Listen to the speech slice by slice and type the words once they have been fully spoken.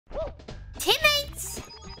Teammates!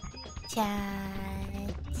 Chat.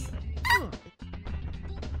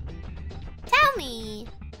 Tell me.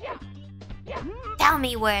 Tell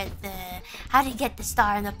me how to get the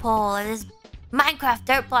star in the pole or this Minecraft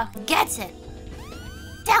dirt block gets it.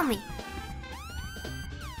 Tell me.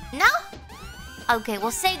 No? Okay,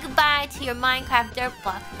 well say goodbye to your Minecraft dirt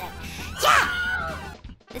block then. Yeah!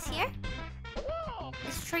 This here?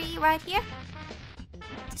 This tree right here?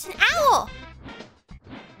 It's an owl!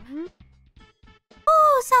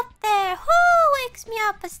 Who's up there? Who wakes me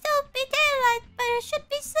up? It's still be daylight, but I should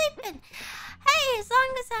be sleeping. Hey, as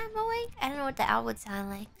long as I'm awake. I don't know what the owl would sound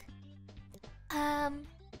like.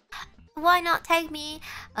 Why not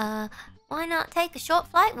take a short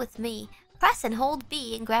flight with me? Press and hold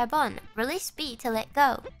B and grab on. Release B to let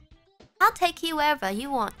go. I'll take you wherever you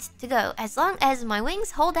want to go, as long as my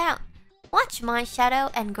wings hold out. Watch my shadow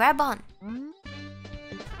and grab on.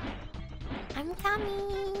 I'm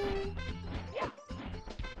coming.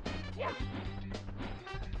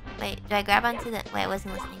 Wait, do I grab onto the... Wait, I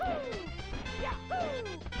wasn't listening.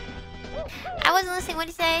 I wasn't listening, what'd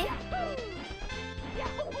you say?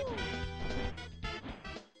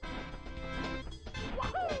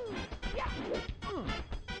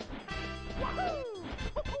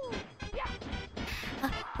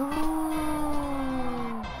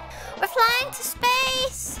 Ooh. We're flying to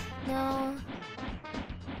space! No.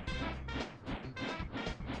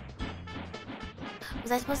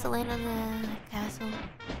 Was I supposed to land on the castle?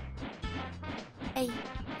 Hey,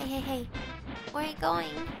 hey, hey, hey. Where are you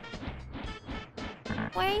going?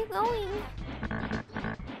 Where are you going?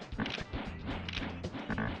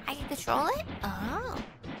 I can control it? Oh.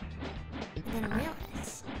 I didn't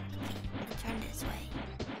realize. Okay, I'll turn this way.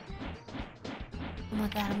 Oh my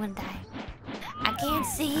god, I'm gonna die. I can't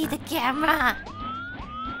see the camera.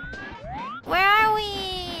 Where are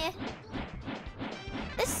we?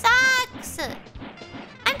 This sucks.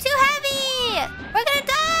 I'm too heavy. We're gonna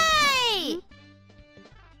die.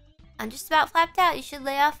 I'm just about flapped out. You should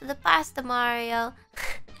lay off of the pasta, Mario.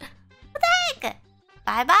 What the heck?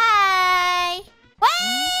 Bye-bye.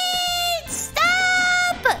 Wait!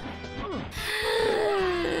 Stop!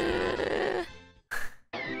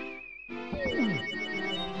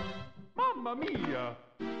 Mamma mia!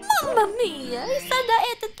 Mamma mia! He said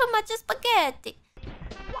I ate too much spaghetti.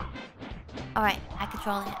 Alright, I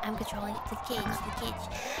control it. I'm controlling it. To the cage, to the cage.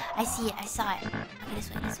 I see it. I saw it. Okay, this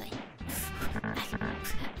way, this way.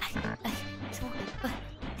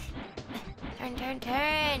 Turn, turn,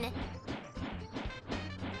 turn.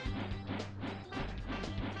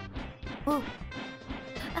 Ooh.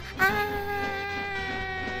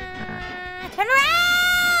 Turn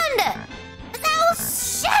around! Oh,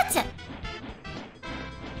 shit!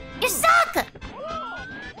 You suck!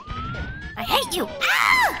 I hate you!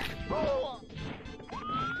 Ah!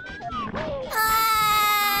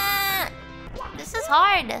 This is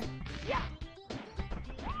hard.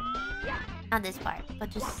 Not this part, but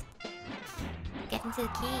just get into the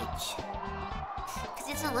cage. Because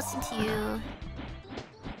it doesn't listen to you.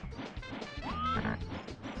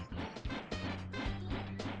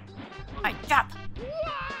 Alright, drop.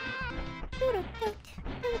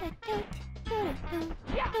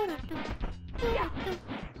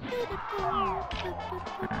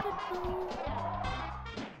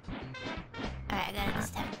 Alright, I got it this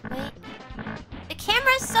time. Wait. The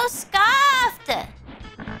camera's so scuffed!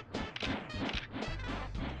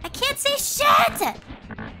 I can't see shit!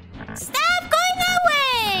 Stop going that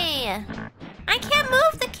way! I can't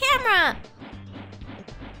move the camera!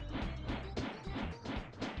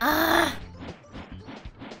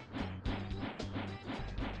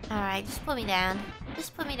 Alright, just put me down.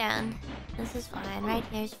 Just put me down. This is fine. Right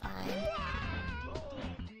here is fine.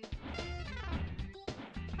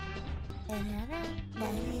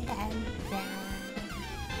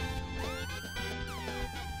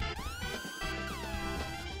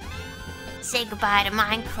 Say goodbye to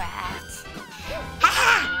Minecraft.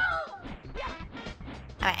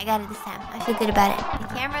 Alright, I got it this time. I feel good about it. The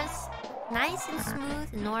camera's nice and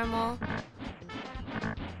smooth and normal.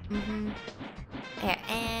 There,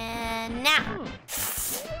 and now.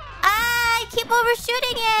 I keep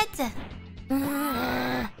overshooting it.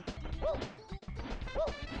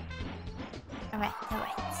 Alright,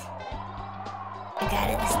 alright. I got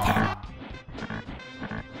it this time.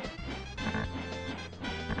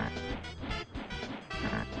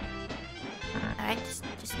 Alright,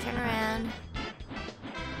 just turn around.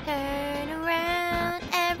 Turn around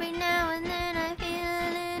every now and then. I feel a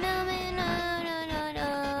little bit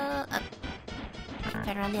up.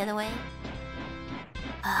 Turn around the other way.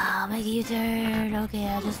 Oh, make a U-turn. Okay,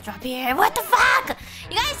 I'll just drop here. What the fuck?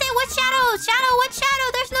 You guys say what shadow? Shadow, what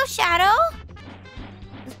shadow? There's no shadow. shadow?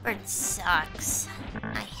 This bird sucks.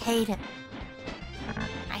 I hate him.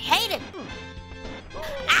 I hate him.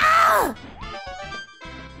 Ow!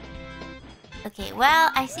 Okay,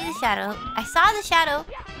 well, I see the shadow. I saw the shadow.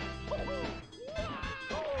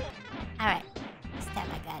 Alright. This time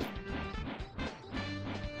I got it.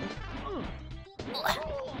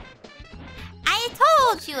 I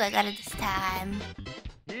told you I got it this time.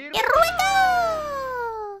 Here we go!